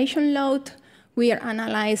orchestration load. We are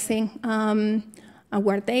analyzing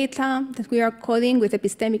our data that we are coding with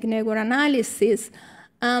epistemic network analysis.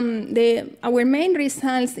 Our main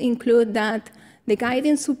results include that the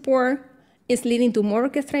guidance support is leading to more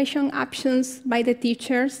orchestration options by the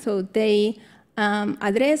teachers, so they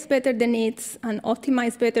address better the needs and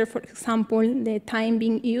optimize better, for example, the time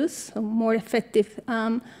being used, so more effective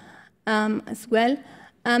as well.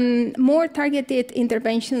 More targeted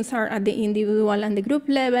interventions are at the individual and the group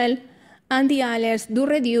level, and the alerts do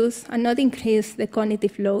reduce and not increase the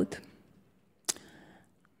cognitive load.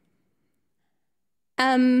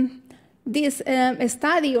 This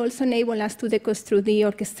study also enabled us to deconstruct the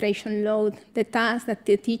orchestration load, the tasks that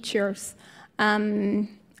the teachers conduct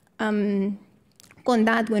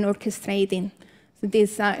when orchestrating. So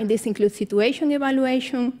this includes situation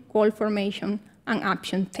evaluation, goal formation, and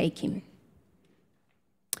action taking.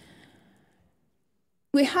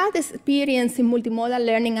 We had experience in multimodal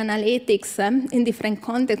learning analytics in different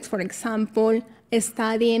contexts, for example,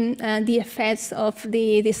 studying the effects of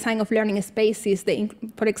the design of learning spaces,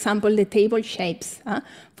 for example, the table shapes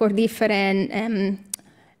for different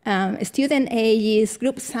student ages,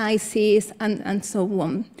 group sizes, and so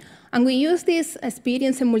on. And we use this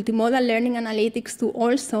experience in multimodal learning analytics to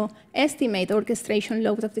also estimate orchestration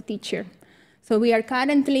load of the teacher. So we are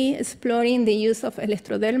currently exploring the use of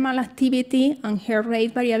electrodermal activity and heart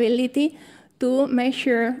rate variability to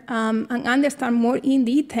measure and understand more in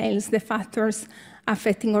details the factors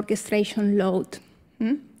affecting orchestration load.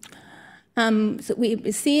 So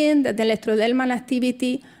we've seen that the electrodermal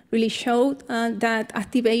activity really showed that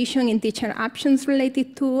activation in teacher actions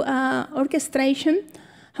related to orchestration.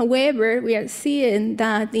 However, we are seeing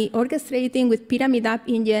that the orchestrating with pyramid app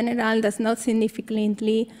in general does not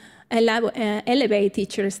significantly elevate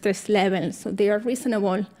teacher stress levels. So they are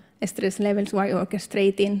reasonable stress levels while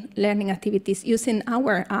orchestrating learning activities using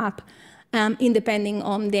our app, independent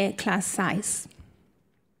on the class size.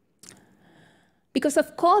 Because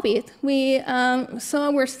of COVID, we saw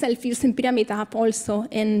ourselves using Pyramid App also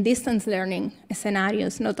in distance learning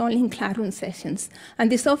scenarios, not only in classroom sessions.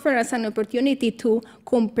 And this offers us an opportunity to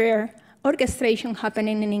compare orchestration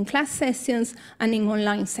happening in class sessions and in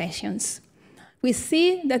online sessions. We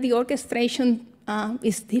see that the orchestration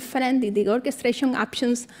is different, the orchestration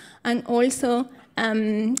options, and also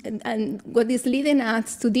and what is leading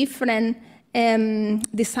us to different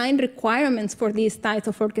design requirements for these types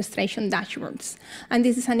of orchestration dashboards. And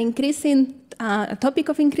this is an increasing a topic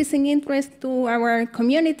of increasing interest to our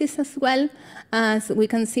communities as well, as we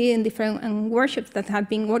can see in different workshops that have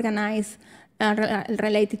been organized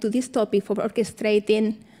related to this topic for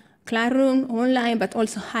orchestrating classroom, online, but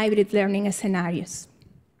also hybrid learning scenarios.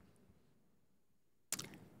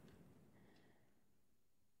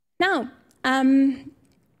 Now,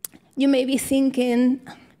 you may be thinking,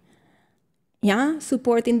 yeah,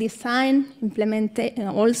 supporting design,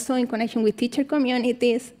 also in connection with teacher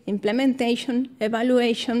communities, implementation,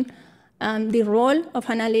 evaluation, the role of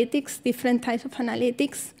analytics, different types of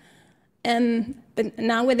analytics. But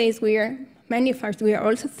nowadays, many of us, we are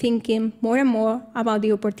also thinking more and more about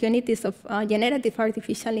the opportunities of generative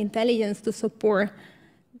artificial intelligence to support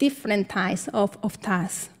different types of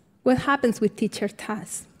tasks. What happens with teacher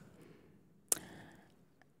tasks?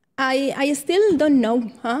 I still don't know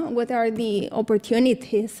what are the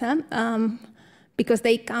opportunities, because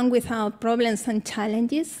they come without problems and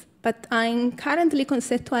challenges, but I'm currently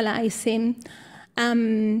conceptualizing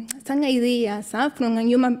some ideas from a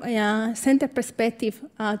human-centered perspective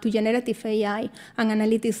to generative AI and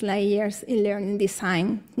analytics layers in learning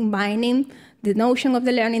design, combining the notion of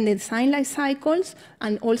the learning design life cycles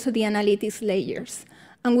and also the analytics layers.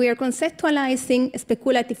 And we are conceptualizing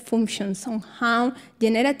speculative functions on how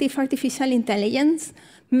generative artificial intelligence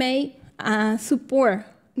may support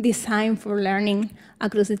design for learning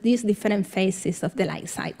across these different phases of the life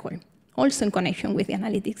cycle, also in connection with the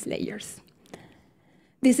analytics layers.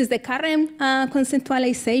 This is the current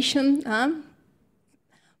conceptualization,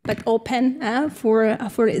 but open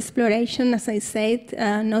for exploration, as I said,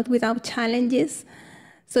 not without challenges.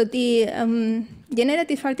 So the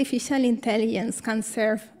generative artificial intelligence can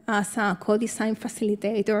serve as a co-design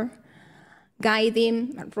facilitator,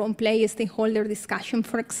 guiding role-play stakeholder discussion,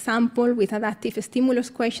 for example, with adaptive stimulus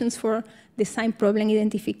questions for design problem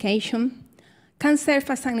identification, can serve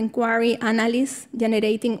as an inquiry analyst,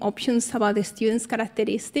 generating options about the student's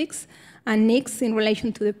characteristics and needs in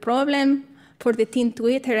relation to the problem for the team to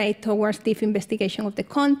iterate towards deep investigation of the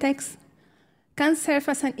context, can serve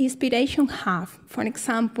as an inspiration hub, for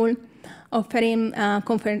example, offering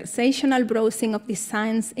conversational browsing of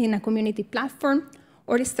designs in a community platform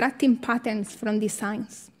or extracting patterns from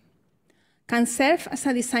designs, can serve as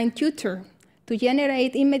a design tutor to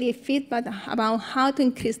generate immediate feedback about how to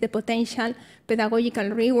increase the potential pedagogical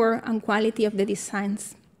rigor and quality of the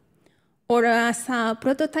designs, or as a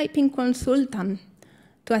prototyping consultant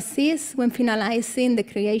to assist when finalizing the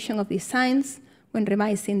creation of designs, when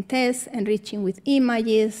revising tests, enriching with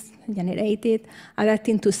images generated,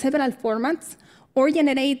 adapting to several formats, or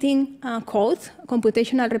generating code,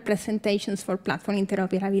 computational representations for platform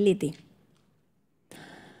interoperability.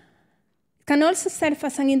 It can also serve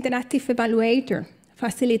as an interactive evaluator,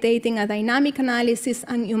 facilitating a dynamic analysis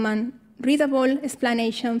and human readable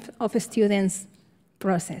explanation of a student's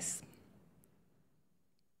process.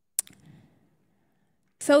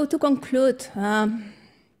 So to conclude,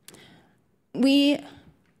 we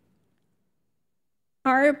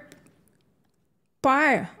are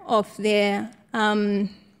part of the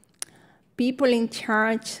people in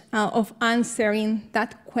charge of answering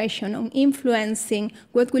that question, on influencing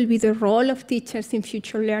what will be the role of teachers in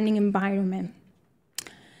future learning environment.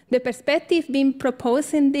 The perspective being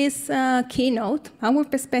proposed in this keynote, our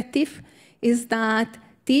perspective, is that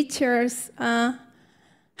teachers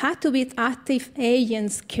have to be active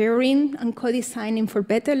agents caring and co-designing for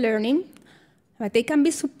better learning, but they can be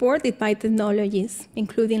supported by technologies,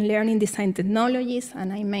 including learning design technologies,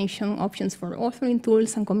 and I mentioned options for authoring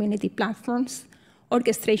tools and community platforms,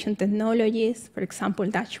 orchestration technologies, for example,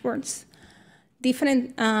 dashboards,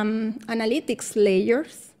 different analytics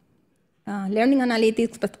layers, learning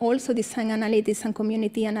analytics, but also design analytics and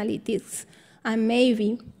community analytics, and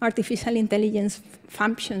maybe artificial intelligence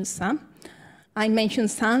functions. I mentioned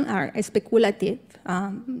some are speculative.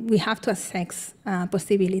 We have to assess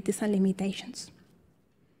possibilities and limitations.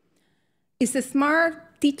 If the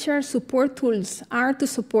smart teacher support tools are to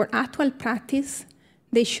support actual practice,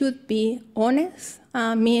 they should be honest,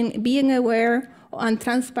 being aware and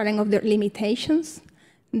transparent of their limitations.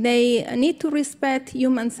 They need to respect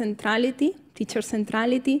human centrality, teacher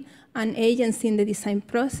centrality, and agency in the design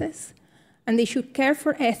process. And they should care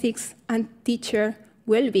for ethics and teacher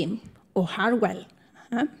well-being or hardware.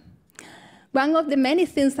 One of the many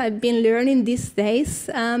things I've been learning these days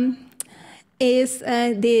is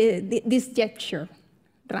this gesture,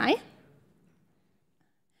 right?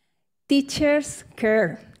 Teachers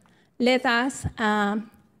care. Let us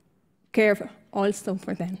care also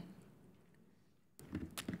for them.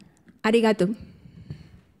 Arigato.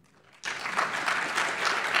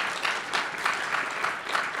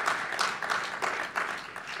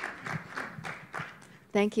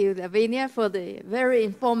 Thank you, Davinia, for the very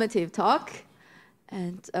informative talk.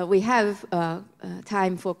 And we have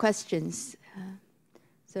time for questions.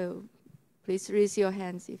 So please raise your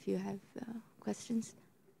hands if you have questions.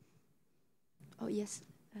 Oh, yes.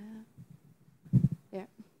 Yeah.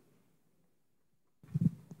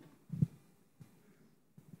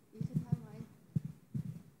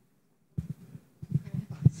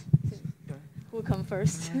 Who come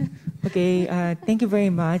first? Okay, thank you very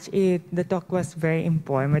much. The talk was very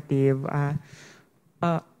informative.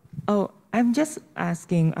 I'm just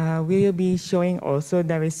asking, will you be showing also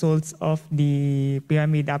the results of the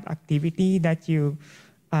pyramid up activity that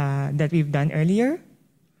we've done earlier?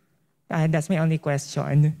 That's my only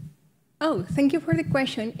question. Oh, thank you for the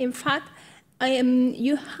question. In fact,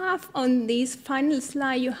 you have on this final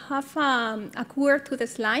slide, you have a QR to the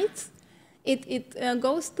slides. It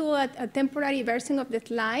goes to a temporary version of the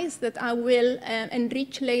slides that I will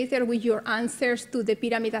enrich later with your answers to the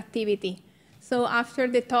pyramid activity. So after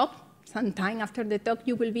the talk, sometime after the talk,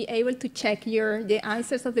 you will be able to check the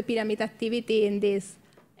answers of the pyramid activity in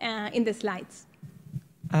the slides.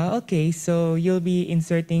 Okay, so you'll be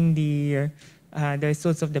inserting the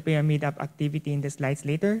results of the pyramid up activity in the slides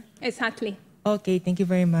later? Exactly. Okay, thank you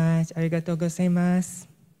very much. Arigatou gozaimasu.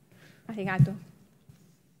 Arigato.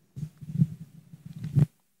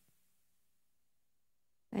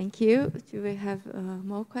 Thank you. Do we have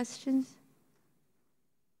more questions?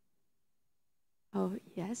 Oh,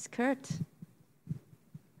 yes, Kurt.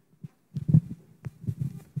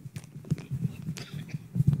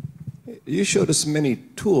 You showed us many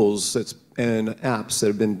tools and apps that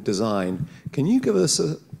have been designed. Can you give us,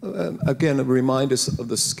 again, remind us of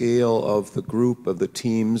the scale of the group, of the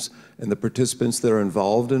teams, and the participants that are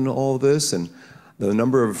involved in all this, and the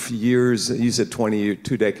number of years? You said 2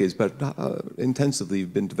 decades, but intensively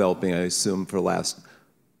you've been developing, I assume, for the last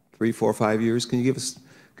 3, 4, 5 years. Can you give us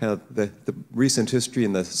kind of the recent history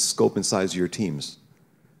and the scope and size of your teams?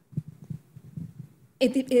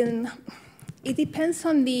 It depends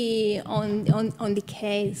on the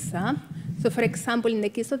case. So, for example, in the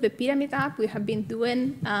case of the Pyramid app, we have been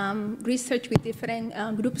doing research with different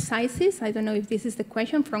group sizes. I don't know if this is the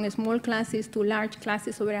question, from small classes to large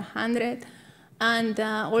classes over 100. And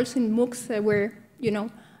also in MOOCs, there were,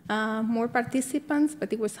 more participants,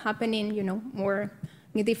 but it was happening, more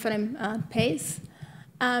in a different pace.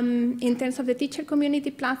 In terms of the teacher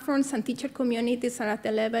community platforms, and teacher communities are at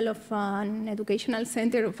the level of an educational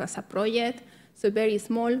center of as a project, so very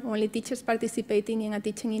small, only teachers participating in a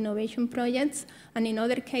teaching innovation projects. And in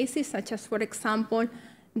other cases, such as, for example,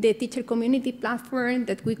 the teacher community platform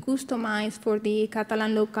that we customize for the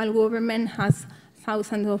Catalan local government has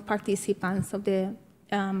thousands of participants of the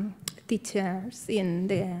teachers in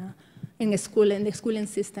the schooling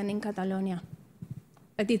system in Catalonia.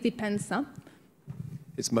 But it depends.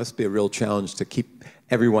 It must be a real challenge to keep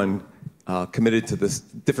everyone committed to the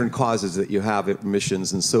different causes that you have at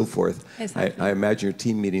missions and so forth. Exactly. I imagine your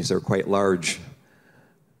team meetings are quite large.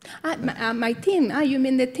 My team, you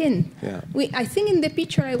mean the team? Yeah. I think in the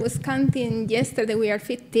picture I was counting yesterday, we are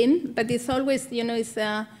 15, but it's always,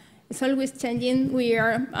 it's always changing. We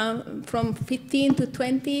are from 15 to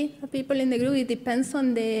 20 people in the group. It depends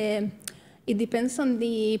on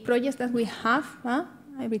the projects that we have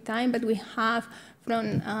every time, but we have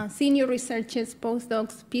from senior researchers,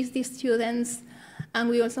 postdocs, PhD students, and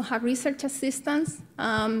we also have research assistants,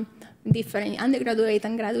 different undergraduate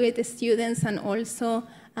and graduate students, and also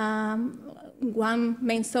one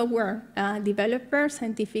main software developer,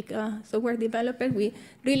 scientific software developer. We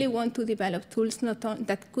really want to develop tools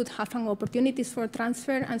that could have an opportunities for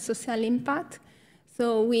transfer and social impact.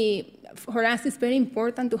 So for us, it's very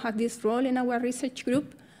important to have this role in our research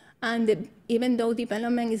group. And even though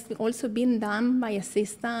development is also being done by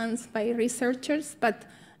assistants, by researchers, but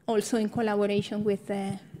also in collaboration with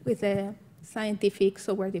the scientific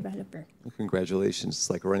software developer. Congratulations. It's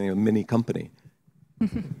like running a mini company.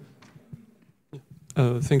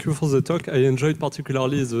 Thank you for the talk. I enjoyed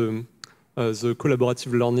particularly the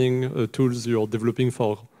collaborative learning tools you're developing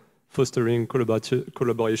for fostering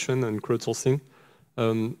collaboration and crowdsourcing.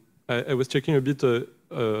 I was checking a bit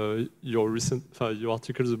your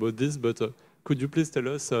articles about this, but could you please tell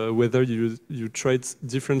us whether you tried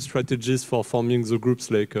different strategies for forming the groups,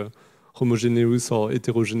 like homogeneous or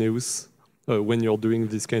heterogeneous, when you're doing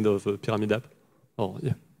this kind of pyramid app?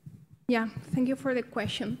 Yeah, thank you for the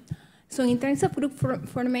question. So in terms of group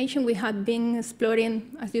formation, we have been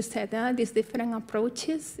exploring, as you said, these different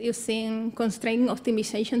approaches using constraint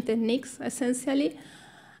optimization techniques, essentially.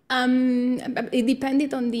 It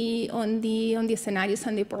depended on the scenarios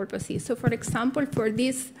and the purposes. So, for example, for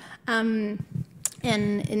this, in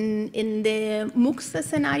the MOOCs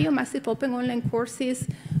scenario, massive open online courses,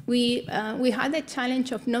 we had the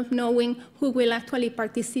challenge of not knowing who will actually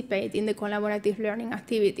participate in the collaborative learning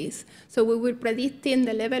activities. So we were predicting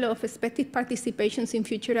the level of expected participations in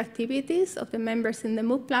future activities of the members in the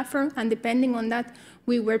MOOC platform, and depending on that,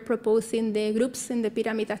 we were proposing the groups in the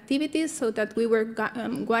pyramid activities so that we were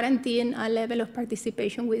guaranteeing a level of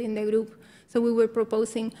participation within the group. So we were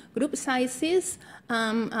proposing group sizes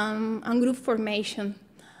and group formation.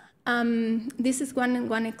 This is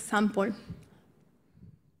one example.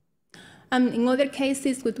 In other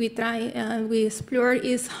cases, what we explore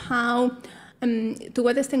is how, to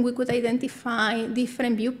what extent we could identify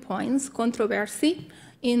different viewpoints, controversy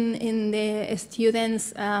in the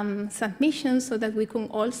students' submissions, so that we can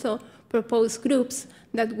also propose groups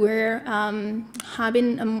that were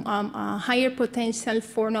having a higher potential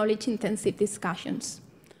for knowledge-intensive discussions.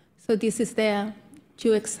 So this is the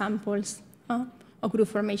two examples of group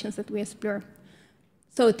formations that we explore.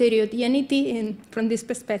 So heterogeneity from this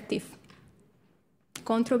perspective,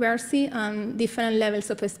 controversy and different levels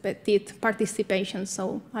of expected participation.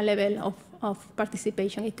 So a level of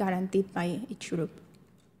participation is guaranteed by each group.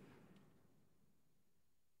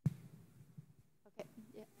 Okay.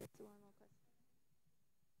 Yeah, that's one more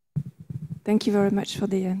question. Thank you very much for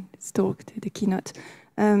the talk, the keynote.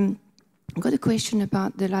 I've got a question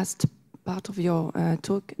about the last part of your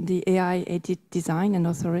talk, the AI edit design and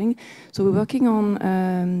authoring. So we're working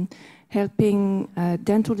on helping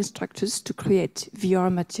dental instructors to create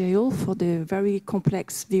VR material for the very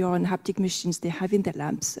complex VR and haptic machines they have in their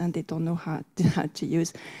labs, and they don't know how to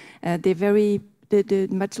use. The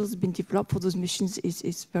materials being developed for those machines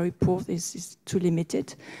is very poor, is too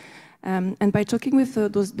limited. And by talking with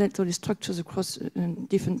those dental instructors across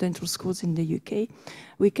different dental schools in the UK,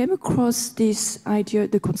 we came across this idea,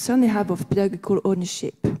 the concern they have of pedagogical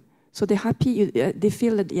ownership. So they're happy, they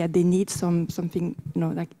feel that, yeah, they need something,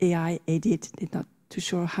 like AI edit, they're not too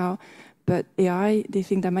sure how, but AI, they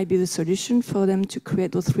think that might be the solution for them to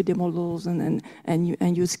create those 3D models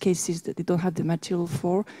and use cases that they don't have the material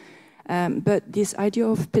for. But this idea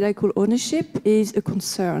of pedagogical ownership is a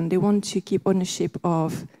concern. They want to keep ownership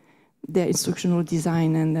of their instructional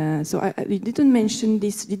design, and so you didn't mention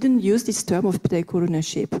this, you didn't use this term of pedagogical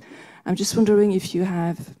ownership. I'm just wondering if you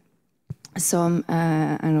have some,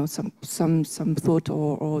 I don't know, some thought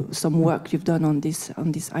or some work you've done on this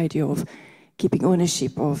idea of keeping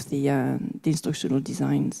ownership of the instructional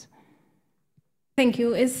designs. Thank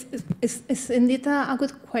you. It's indeed a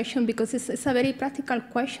good question, because it's a very practical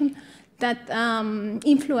question that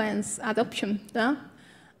influence adoption.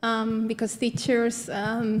 Because teachers,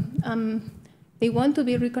 they want to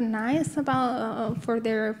be recognized for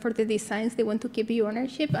the designs. They want to keep the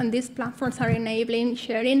ownership, and these platforms are enabling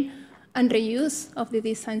sharing and reuse of the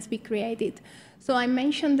designs we created. So I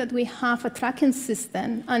mentioned that we have a tracking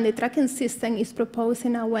system, and the tracking system is proposed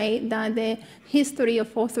in a way that the history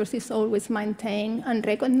of authors is always maintained and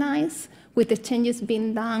recognized, with the changes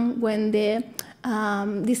being done when the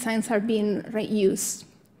designs are being reused.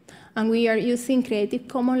 And we are using Creative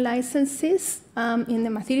Commons licenses in the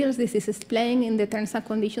materials. This is explained in the terms and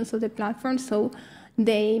conditions of the platform. So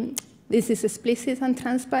this is explicit and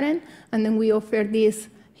transparent. And then we offer this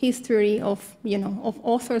history of, of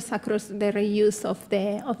authors across the reuse of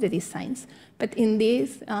the designs. But in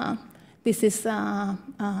this is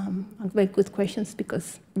very good questions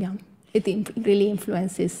because, it really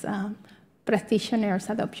influences practitioners'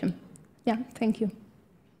 adoption. Yeah, thank you.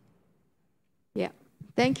 Yeah.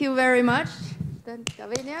 Thank you very much,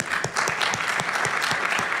 Davinia.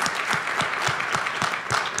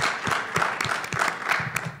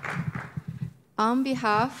 On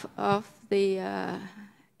behalf of the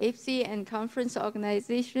ICCE and conference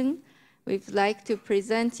organization, we'd like to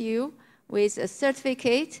present you with a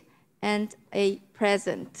certificate and a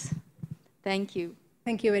present. Thank you.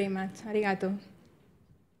 Thank you very much. Arigato.